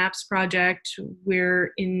look at the MAPS project,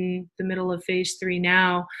 we're in the middle of phase 3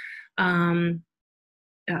 now. The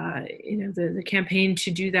campaign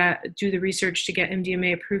to do the research to get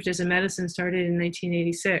MDMA approved as a medicine started in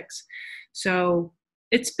 1986. So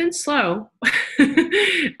it's been slow.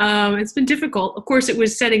 It's been difficult. Of course, it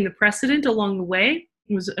was setting the precedent along the way.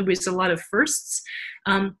 It was a lot of firsts.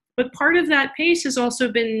 But part of that pace has also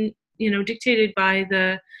been, dictated by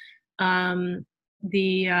the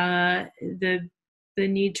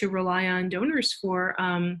need to rely on donors for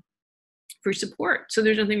support. So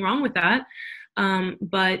there's nothing wrong with that.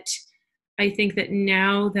 But I think that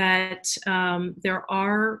now that there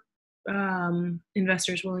are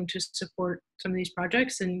investors willing to support some of these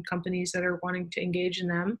projects and companies that are wanting to engage in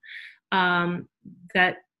them,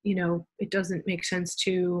 that it doesn't make sense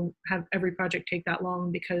to have every project take that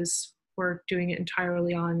long because we're doing it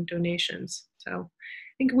entirely on donations. So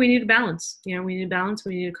I think we need a balance. We need a balance.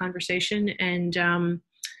 We need a conversation, and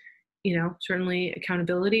certainly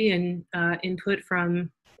accountability and input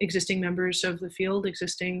from existing members of the field,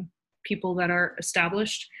 existing people that are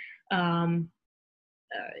established,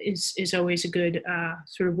 is always a good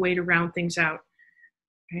sort of way to round things out.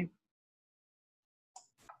 Right.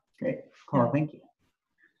 Great, cool, thank you.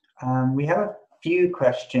 We have a few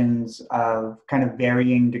questions of kind of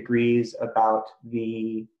varying degrees about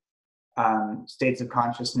the states of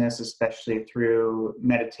consciousness, especially through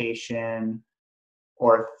meditation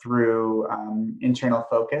or through internal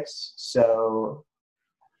focus. So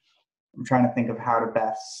I'm trying to think of how to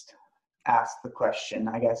best ask the question,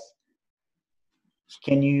 I guess.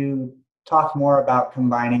 Can you talk more about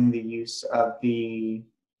combining the use of the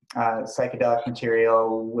psychedelic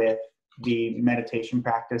material with the meditation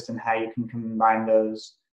practice and how you can combine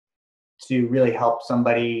those to really help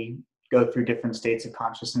somebody go through different states of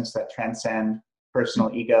consciousness that transcend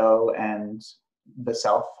personal ego and the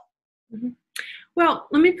self? Mm-hmm. Well,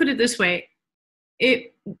 let me put it this way.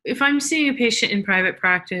 If I'm seeing a patient in private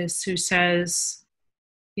practice who says,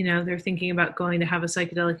 they're thinking about going to have a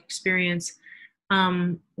psychedelic experience,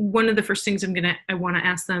 one of the first things I want to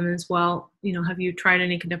ask them is, well, have you tried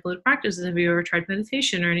any contemplative practices? Have you ever tried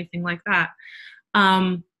meditation or anything like that?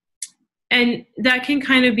 And that can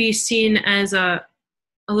kind of be seen as a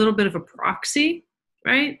little bit of a proxy,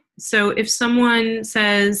 right? So if someone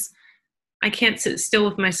says, I can't sit still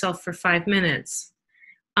with myself for 5 minutes,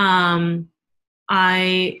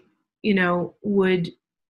 I, would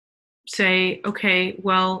say, okay,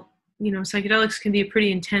 well, psychedelics can be a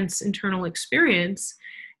pretty intense internal experience.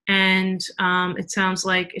 And it sounds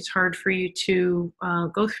like it's hard for you to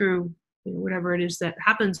go through whatever it is that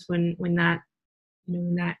happens when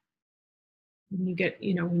you get,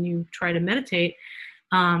 when you try to meditate.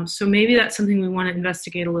 So maybe that's something we want to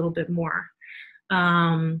investigate a little bit more.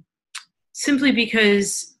 Simply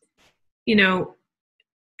because,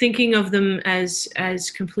 thinking of them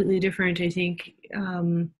as completely different, I think,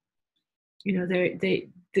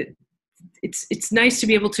 it's nice to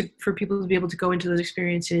be able to, for people to be able to go into those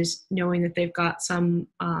experiences knowing that they've got some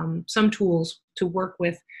tools to work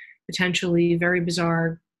with potentially very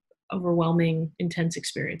bizarre, overwhelming, intense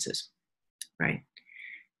experiences, right?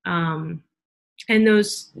 And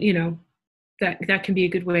those, that can be a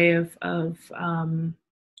good way of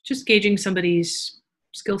just gauging somebody's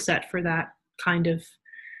skill set for that kind of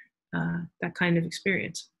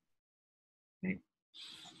experience. Right.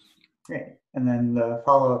 Great. And then the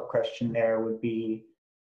follow-up question there would be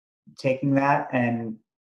taking that and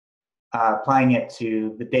applying it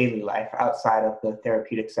to the daily life outside of the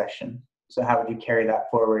therapeutic session. So how would you carry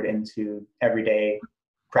that forward into everyday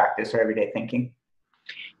practice or everyday thinking?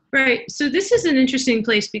 Right. So this is an interesting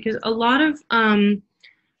place because a lot of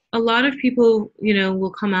people,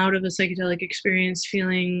 will come out of a psychedelic experience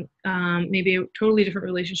feeling maybe a totally different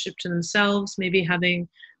relationship to themselves, maybe having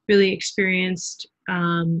really experienced,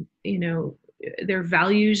 their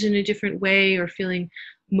values in a different way, or feeling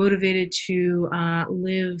motivated to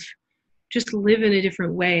live in a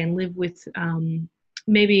different way and live with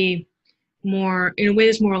maybe more, in a way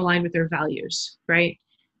that's more aligned with their values, right?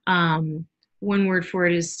 One word for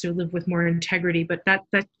it is to live with more integrity, but that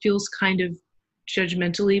feels kind of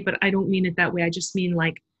judgmentally, but I don't mean it that way. I just mean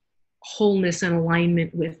like wholeness and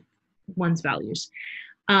alignment with one's values.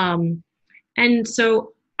 And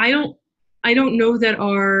so I don't know that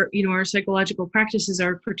our psychological practices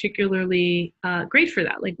are particularly great for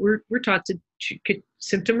that. Like we're taught to get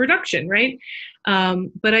symptom reduction, right?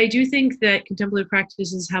 But I do think that contemplative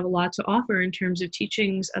practices have a lot to offer in terms of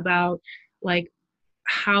teachings about like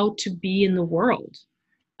how to be in the world,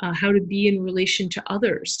 how to be in relation to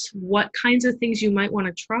others, what kinds of things you might want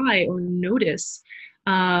to try or notice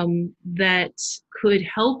that could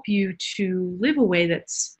help you to live a way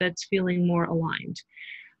that's feeling more aligned.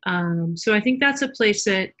 So I think that's a place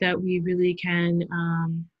that we really can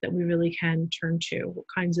turn to. What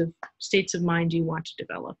kinds of states of mind do you want to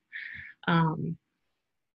develop?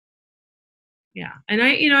 Yeah, and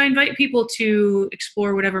I invite people to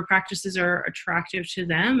explore whatever practices are attractive to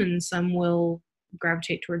them, and some will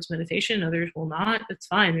gravitate towards meditation, others will not. That's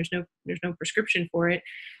fine. There's no prescription for it.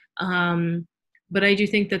 But I do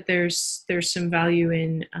think that there's some value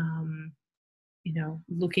in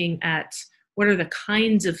looking at what are the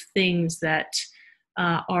kinds of things that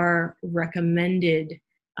are recommended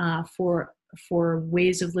for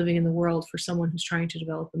ways of living in the world for someone who's trying to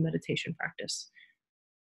develop a meditation practice.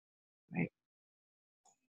 Right.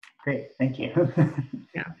 Great, thank you.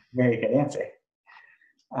 Yeah. Very good answer.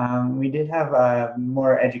 We did have a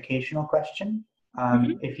more educational question.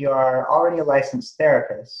 If you are already a licensed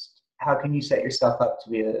therapist, how can you set yourself up to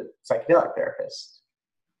be a psychedelic therapist?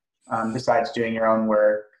 Besides doing your own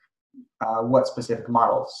work, what specific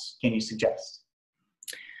models can you suggest?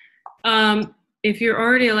 If you're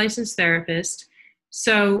already a licensed therapist,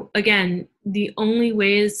 so again, the only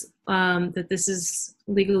ways that this is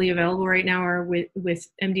legally available right now are with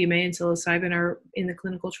MDMA and psilocybin are in the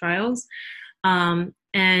clinical trials.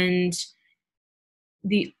 And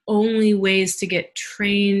the only ways to get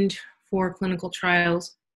trained for clinical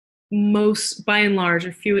trials, by and large,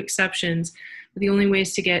 a few exceptions, but the only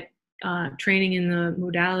ways to get training in the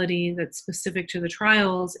modality that's specific to the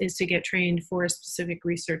trials is to get trained for a specific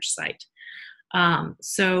research site.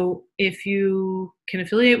 So if you can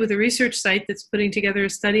affiliate with a research site that's putting together a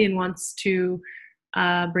study and wants to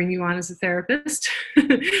bring you on as a therapist,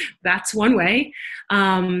 that's one way.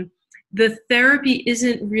 The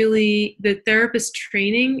therapist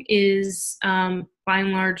training is by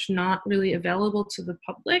and large not really available to the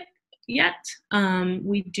public yet.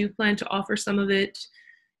 We do plan to offer some of it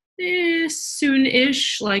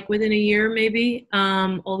soon-ish, like within a year maybe,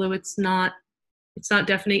 although it's not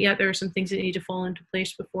definite yet. There are some things that need to fall into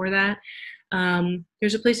place before that.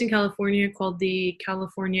 There's a place in California called the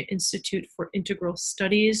California Institute for Integral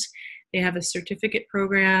Studies. They have a certificate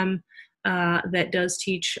program that does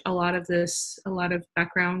teach a lot of this, a lot of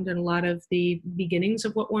background and a lot of the beginnings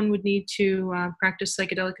of what one would need to practice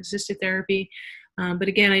psychedelic assisted therapy. But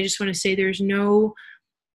again, I just want to say there's no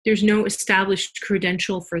established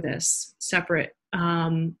credential for this separate.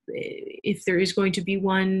 If there is going to be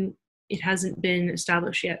one, it hasn't been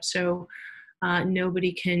established yet. So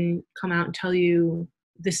nobody can come out and tell you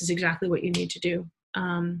this is exactly what you need to do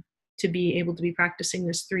to be able to be practicing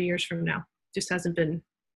this 3 years from now. Just hasn't been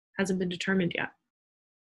hasn't been determined yet.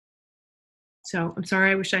 So I'm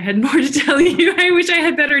sorry, I wish I had more to tell you. I wish I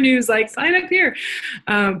had better news, like sign up here.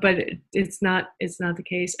 But it's not the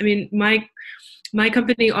case. I mean, my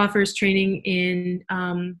company offers training in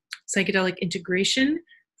psychedelic integration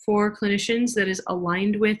for clinicians that is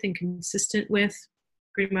aligned with and consistent with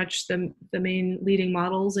pretty much the main leading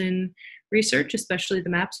models in research, especially the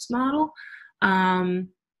MAPS model.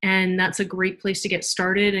 And that's a great place to get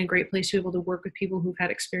started and a great place to be able to work with people who've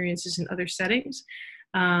had experiences in other settings.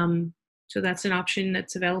 So that's an option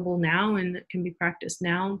that's available now and that can be practiced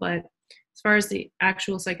now. But as far as the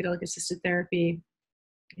actual psychedelic assisted therapy,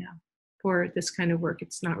 yeah, for this kind of work,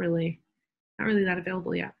 it's not really that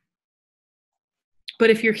available yet. But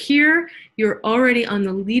if you're here, you're already on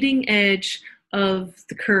the leading edge of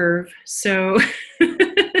the curve. So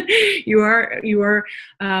you are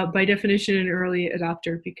by definition an early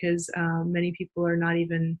adopter, because many people are not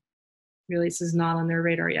even really, this is not on their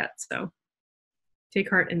radar yet. So take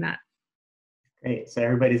heart in that. Great. So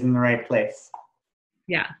everybody's in the right place.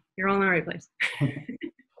 Yeah, you're all in the right place.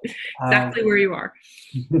 Exactly where you are.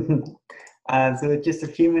 So with just a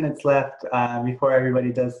few minutes left before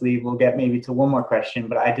everybody does leave, we'll get maybe to one more question,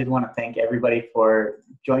 but I did want to thank everybody for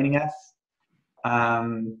joining us.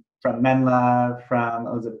 From Menla, from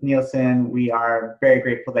Elizabeth Nielson, we are very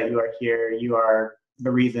grateful that you are here. You are the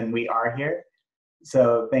reason we are here.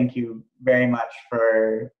 So thank you very much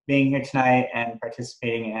for being here tonight and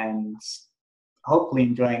participating and hopefully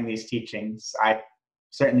enjoying these teachings. I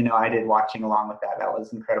certainly know I did, watching along with that. That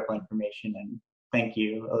was incredible information, and thank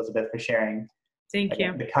you, Elizabeth, for sharing Thank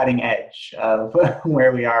you. the cutting edge of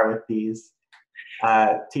where we are with these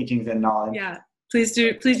teachings and knowledge. Yeah, please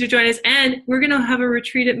do join us. And we're going to have a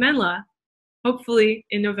retreat at Menla, hopefully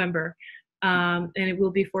in November. And it will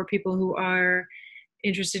be for people who are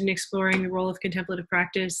interested in exploring the role of contemplative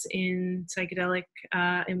practice in psychedelic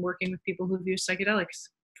and working with people who've used psychedelics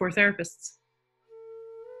for therapists.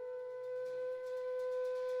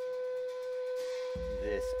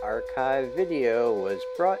 This archive video was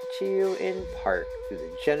brought to you in part through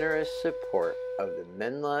the generous support of the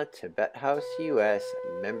Menla Tibet House US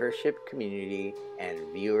membership community and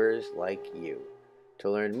viewers like you. To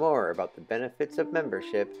learn more about the benefits of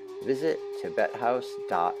membership, visit tibethouse.us.